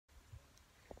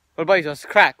Well boys, what's the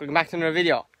crack? Welcome back to another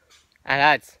video. And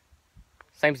lads,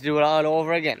 it's time to do it all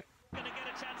over again. Going to get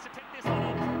a chance to pick this one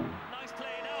up. Nice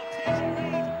play now. TJ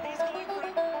Reid, he's going for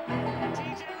it.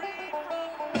 TJ Reid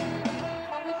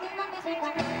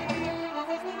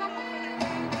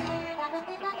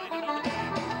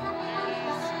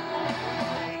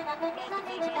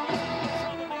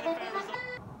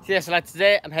So yes, lads,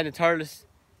 today I'm heading to thurles.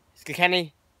 It's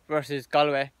Kilkenny versus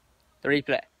Galway, the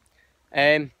replay.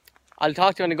 I'll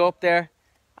talk to you when I go up there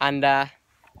and go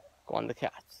on the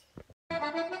Cats.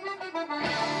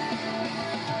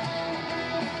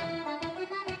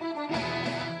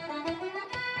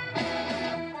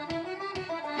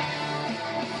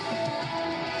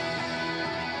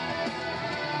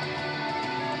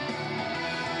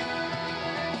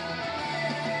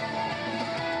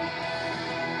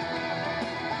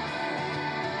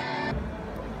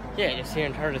 Yeah, just here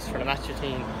in thurles for the match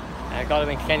between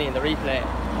Galway and Kilkenny in the replay.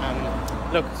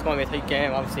 Look, it's going to be a tight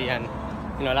game, obviously, and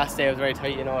you know, last day was very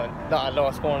tight. You know, not a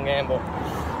low scoring game, but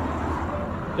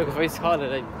look, if I was to call it,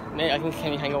 I think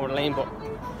Kilkenny hang over the line, but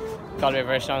Galway are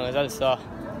very strong as well. So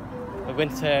we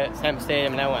went to Semple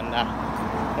Stadium now and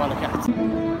won the Cats.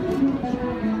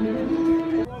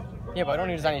 Yeah, but I don't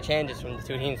think there's any changes from the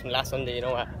two teams from last Sunday. You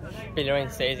know, Billy Ryan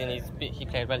stays in, he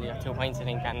played well, he got 2 points I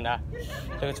think, and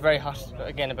so it's very hot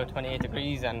again, about 28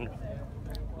 degrees, and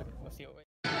look, we'll see what we...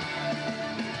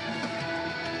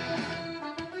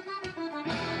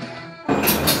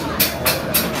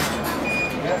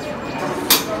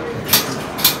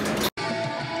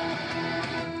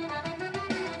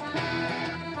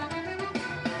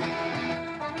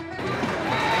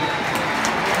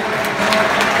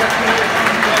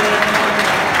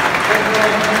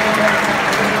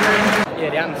 Yeah,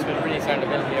 the atmosphere is really starting to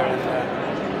build here,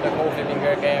 and look, hopefully it'll be a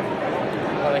great game.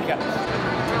 Well, like,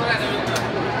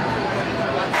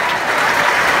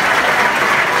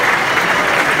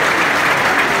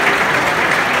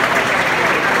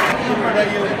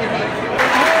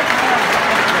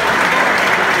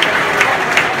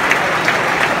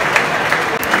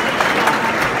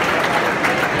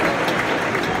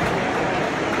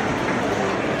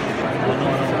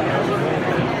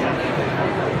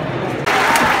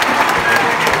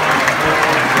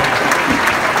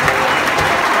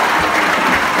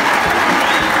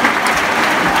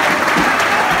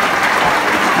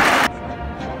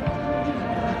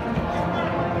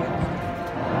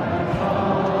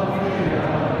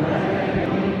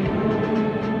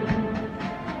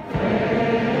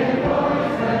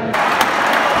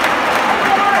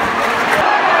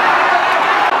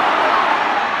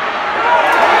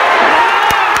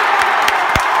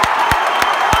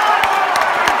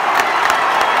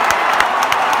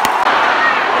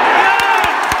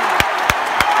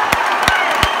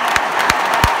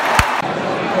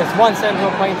 it's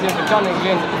 1-7 point here for John and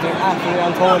Glynn. He's doing absolutely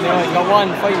untold. You know, he's got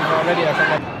 1-5 already or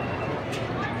something.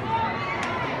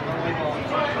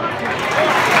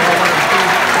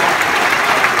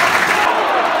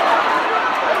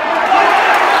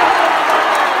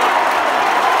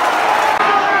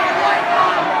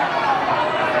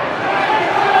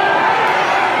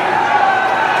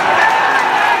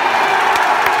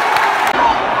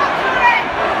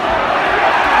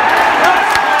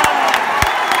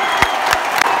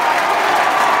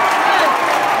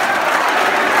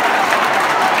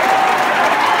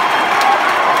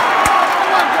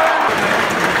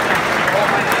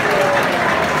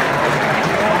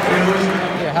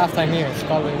 Half-time here, it's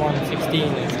Galway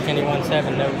 1-16, it's Kilkenny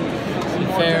 1-7 now. To be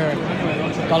fair,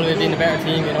 Galway being the better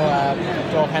team, you know,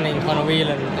 Joe Henning, Conor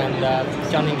Whelan and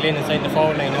John and Glynn inside the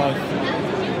forward line, you know,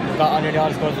 got under the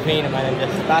odds goals between them, and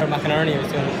just Batter McInerney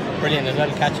was doing brilliant as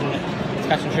well,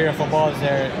 catching 3 or 4 balls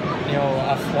there, you know,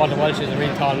 off Walter Walsh is a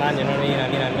really tall man, you know what I mean,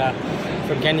 and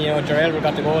from Kenny, you know, Jarrell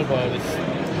got the goal, but it was,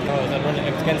 you know, it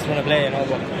was against run of play, you know,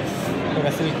 but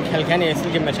look, Kilkenny, I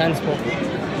still give him a chance, but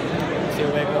see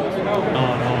where it goes. No.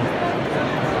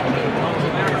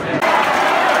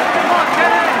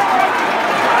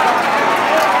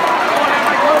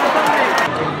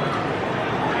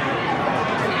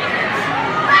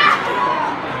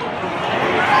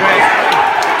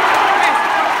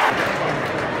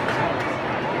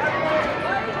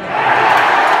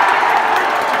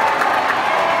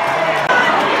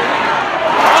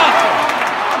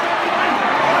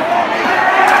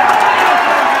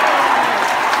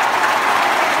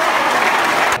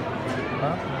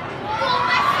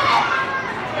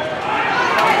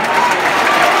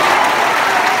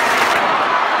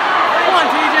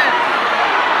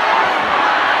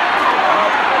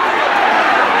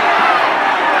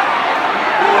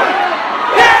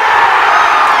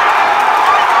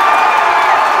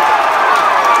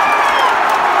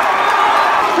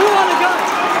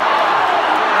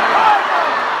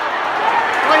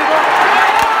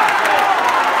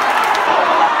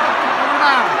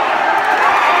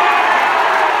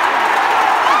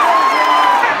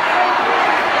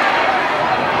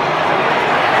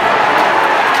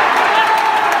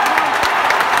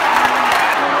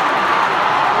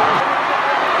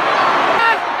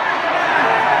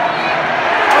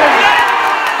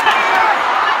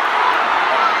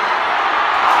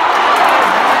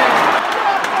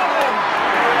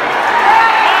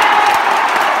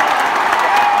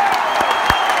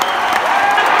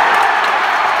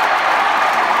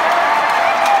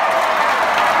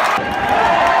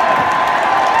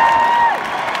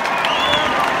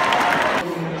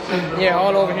 Yeah,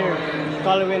 all over here.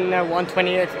 Galway win now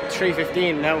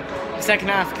 128-3-15. Now, the second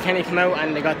half, Kilkenny came out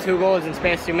and they got 2 goals in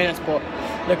space of 2 minutes, but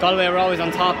look, Galway were always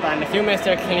on top, and a few minutes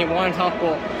there, Kilkenny were on top,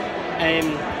 but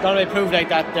Galway proved like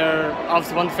that they're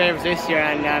obviously one of the favourites this year,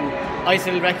 and I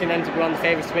still reckon them to be one of the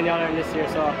favourites to win the All-Ireland this year.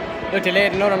 So, look, they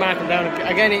laid another mark down.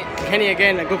 Again, Kilkenny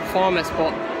again, a good performance,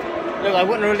 but look, I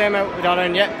wouldn't rule them out with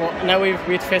All-Ireland yet, but now we have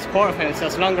to face quarter-finals, so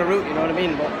it's a longer route, you know what I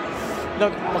mean? But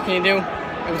look, what can you do?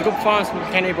 It was a good performance from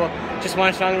Kilkenny, but just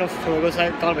weren't strong enough to a good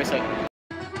side, Galway side.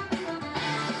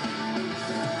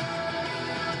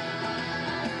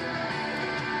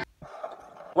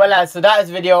 Well lads, so that is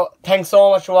the video. Thanks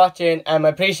so much for watching. I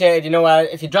appreciate it. You know,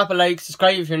 if you drop a like,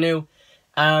 subscribe if you're new.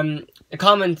 A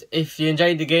comment if you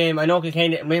enjoyed the game. I know Kilkenny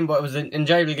didn't win, but it was an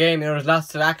enjoyable game. You know, there was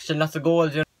lots of action, lots of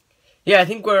goals. You know. Yeah, I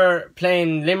think we're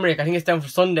playing Limerick. I think it's down for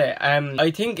Sunday.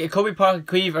 I think it could be Park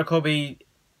Queeve or it could be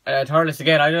thurles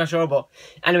again. I'm not sure, but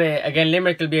anyway, again,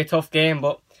 Limerick will be a tough game.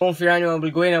 But don't fear anyone.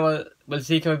 We'll go in and we'll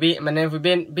see can we beat them. And then if we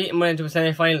beat them, we're into a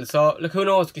semi-final. So look, who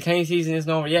knows? Kilkenny season isn't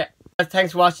over yet.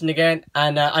 Thanks for watching again,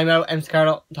 and I'm out. I'm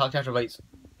Carlo. Talk to you after, bites.